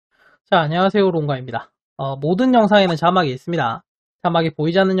자, 안녕하세요. 롱가입니다. 모든 영상에는 자막이 있습니다. 자막이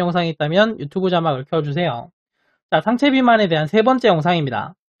보이지 않는 영상이 있다면 유튜브 자막을 켜주세요. 자, 상체 비만에 대한 세 번째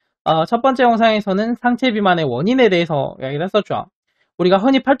영상입니다. 첫 번째 영상에서는 상체 비만의 원인에 대해서 이야기를 했었죠. 우리가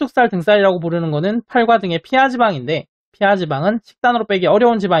흔히 팔뚝살, 등살이라고 부르는 것은 팔과 등의 피하지방인데, 피하지방은 식단으로 빼기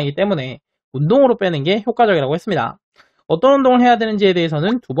어려운 지방이기 때문에 운동으로 빼는 게 효과적이라고 했습니다. 어떤 운동을 해야 되는지에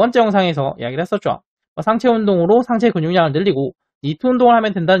대해서는 두 번째 영상에서 이야기를 했었죠. 상체 운동으로 상체 근육량을 늘리고 니트 운동을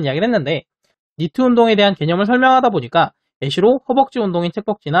하면 된다는 이야기를 했는데, 니트 운동에 대한 개념을 설명하다 보니까 예시로 허벅지 운동인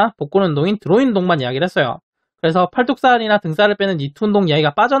책벅지나 복근 운동인 드로인 운동만 이야기를 했어요. 그래서 팔뚝살이나 등살을 빼는 니트 운동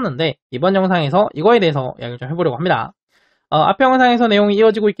이야기가 빠졌는데, 이번 영상에서 이거에 대해서 이야기를 좀 해보려고 합니다. 앞 영상에서 내용이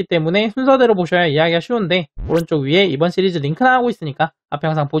이어지고 있기 때문에 순서대로 보셔야 이해하기가 쉬운데, 오른쪽 위에 이번 시리즈 링크 나가고 있으니까 앞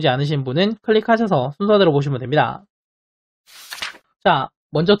영상 보지 않으신 분은 클릭하셔서 순서대로 보시면 됩니다. 자,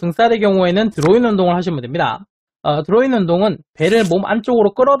 먼저 등살의 경우에는 드로인 운동을 하시면 됩니다. 드로인 운동은 배를 몸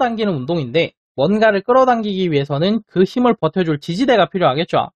안쪽으로 끌어당기는 운동인데, 뭔가를 끌어당기기 위해서는 그 힘을 버텨줄 지지대가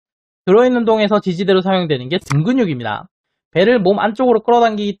필요하겠죠. 드로인 운동에서 지지대로 사용되는 게 등 근육입니다. 배를 몸 안쪽으로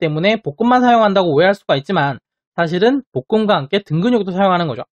끌어당기기 때문에 복근만 사용한다고 오해할 수가 있지만, 사실은 복근과 함께 등 근육도 사용하는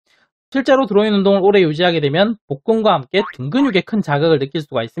거죠. 실제로 드로인 운동을 오래 유지하게 되면 복근과 함께 등 근육에 큰 자극을 느낄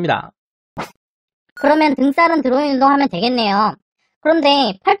수가 있습니다. 그러면 등살은 드로인 운동하면 되겠네요.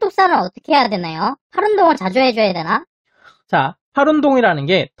 그런데 팔뚝살은 어떻게 해야 되나요? 팔 운동을 자주 해줘야 되나? 자, 팔 운동이라는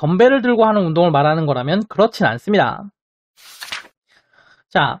게 덤벨을 들고 하는 운동을 말하는 거라면 그렇진 않습니다.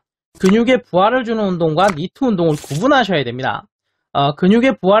 자, 근육에 부하를 주는 운동과 니트 운동을 구분하셔야 됩니다.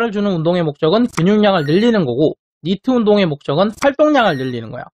 근육에 부하를 주는 운동의 목적은 근육량을 늘리는 거고, 니트 운동의 목적은 활동량을 늘리는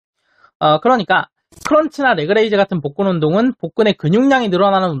거예요. 그러니까 크런치나 레그레이즈 같은 복근 운동은 복근의 근육량이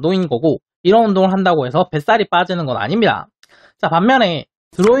늘어나는 운동인 거고, 이런 운동을 한다고 해서 뱃살이 빠지는 건 아닙니다. 자, 반면에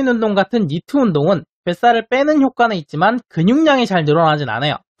드로인 운동 같은 니트 운동은 뱃살을 빼는 효과는 있지만 근육량이 잘 늘어나진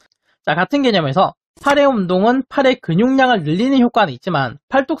않아요. 자, 같은 개념에서 팔의 운동은 팔의 근육량을 늘리는 효과는 있지만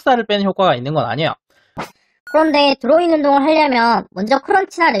팔뚝살을 빼는 효과가 있는 건 아니에요. 그런데 드로인 운동을 하려면 먼저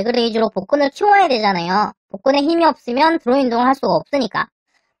크런치나 레그레이즈로 복근을 키워야 되잖아요. 복근에 힘이 없으면 드로인 운동을 할 수가 없으니까.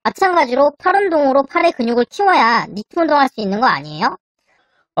 마찬가지로 팔 운동으로 팔의 근육을 키워야 니트 운동할 수 있는 거 아니에요?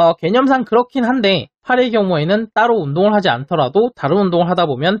 개념상 그렇긴 한데 팔의 경우에는 따로 운동을 하지 않더라도 다른 운동을 하다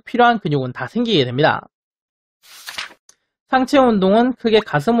보면 필요한 근육은 다 생기게 됩니다. 상체 운동은 크게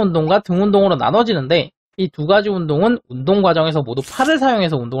가슴 운동과 등 운동으로 나눠지는데, 이 두 가지 운동은 운동 과정에서 모두 팔을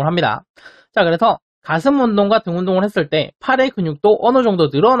사용해서 운동을 합니다. 자, 그래서 가슴 운동과 등 운동을 했을 때 팔의 근육도 어느 정도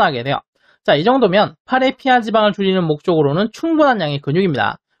늘어나게 돼요. 자, 이 정도면 팔의 피하지방을 줄이는 목적으로는 충분한 양의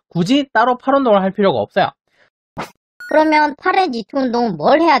근육입니다. 굳이 따로 팔 운동을 할 필요가 없어요. 그러면 팔의 니트 운동은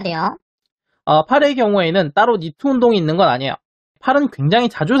뭘 해야 돼요? 팔의 경우에는 따로 니트 운동이 있는 건 아니에요. 팔은 굉장히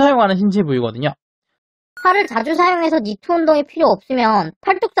자주 사용하는 신체 부위거든요. 팔을 자주 사용해서 니트 운동이 필요 없으면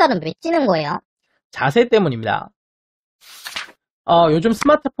팔뚝살은 왜 찌는 거예요? 자세 때문입니다. 요즘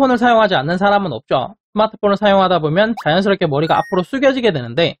스마트폰을 사용하지 않는 사람은 없죠. 스마트폰을 사용하다 보면 자연스럽게 머리가 앞으로 숙여지게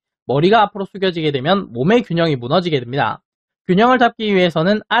되는데, 머리가 앞으로 숙여지게 되면 몸의 균형이 무너지게 됩니다. 균형을 잡기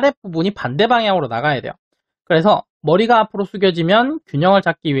위해서는 아랫부분이 반대 방향으로 나가야 돼요. 그래서 머리가 앞으로 숙여지면 균형을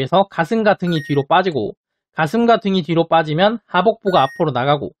잡기 위해서 가슴과 등이 뒤로 빠지고, 가슴과 등이 뒤로 빠지면 하복부가 앞으로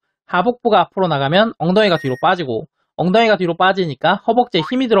나가고, 하복부가 앞으로 나가면 엉덩이가 뒤로 빠지고, 엉덩이가 뒤로 빠지니까 허벅지에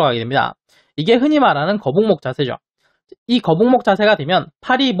힘이 들어가게 됩니다. 이게 흔히 말하는 거북목 자세죠. 이 거북목 자세가 되면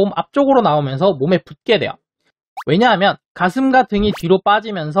팔이 몸 앞쪽으로 나오면서 몸에 붙게 돼요. 왜냐하면 가슴과 등이 뒤로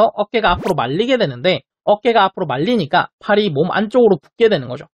빠지면서 어깨가 앞으로 말리게 되는데, 어깨가 앞으로 말리니까 팔이 몸 안쪽으로 붙게 되는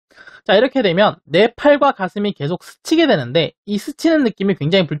거죠. 자, 이렇게 되면 내 팔과 가슴이 계속 스치게 되는데, 이 스치는 느낌이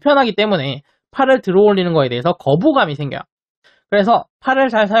굉장히 불편하기 때문에 팔을 들어 올리는 거에 대해서 거부감이 생겨요. 그래서 팔을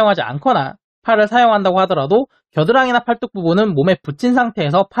잘 사용하지 않거나 팔을 사용한다고 하더라도 겨드랑이나 팔뚝 부분은 몸에 붙인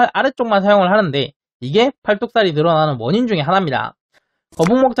상태에서 팔 아래쪽만 사용을 하는데, 이게 팔뚝살이 늘어나는 원인 중에 하나입니다.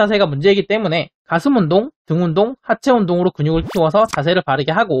 거북목 자세가 문제이기 때문에 가슴 운동, 등 운동, 하체 운동으로 근육을 키워서 자세를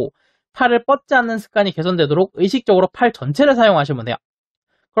바르게 하고, 팔을 뻗지 않는 습관이 개선되도록 의식적으로 팔 전체를 사용하시면 돼요.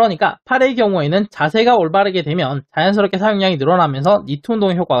 그러니까 팔의 경우에는 자세가 올바르게 되면 자연스럽게 사용량이 늘어나면서 니트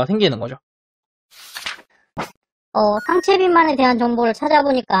운동의 효과가 생기는 거죠. 상체비만에 대한 정보를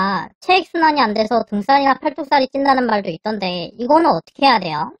찾아보니까 체액순환이 안 돼서 등살이나 팔뚝살이 찐다는 말도 있던데 이거는 어떻게 해야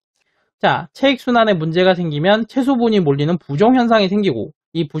돼요? 자, 체액순환에 문제가 생기면 체수분이 몰리는 부종 현상이 생기고,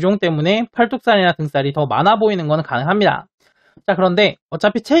 이 부종 때문에 팔뚝살이나 등살이 더 많아 보이는 건 가능합니다. 자, 그런데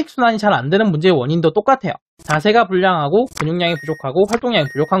어차피 체액순환이 잘 안 되는 문제의 원인도 똑같아요. 자세가 불량하고 근육량이 부족하고 활동량이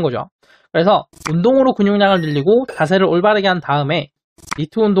부족한 거죠. 그래서 운동으로 근육량을 늘리고 자세를 올바르게 한 다음에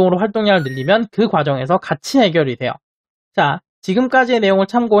니트 운동으로 활동량을 늘리면 그 과정에서 같이 해결이 돼요. 자, 지금까지의 내용을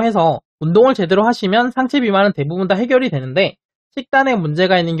참고해서 운동을 제대로 하시면 상체 비만은 대부분 다 해결이 되는데, 식단에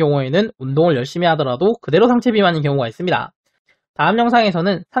문제가 있는 경우에는 운동을 열심히 하더라도 그대로 상체 비만인 경우가 있습니다. 다음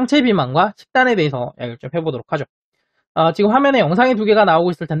영상에서는 상체 비만과 식단에 대해서 이야기를 좀 해보도록 하죠. 지금 화면에 영상이 두 개가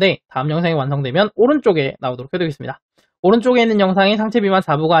나오고 있을 텐데 다음 영상이 완성되면 오른쪽에 나오도록 해두겠습니다. 오른쪽에 있는 영상이 상체 비만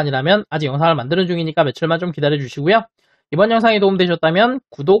 4부가 아니라면 아직 영상을 만드는 중이니까 며칠만 좀 기다려 주시고요. 이번 영상이 도움되셨다면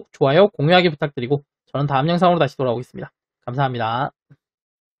구독, 좋아요, 공유하기 부탁드리고 저는 다음 영상으로 다시 돌아오겠습니다. 감사합니다.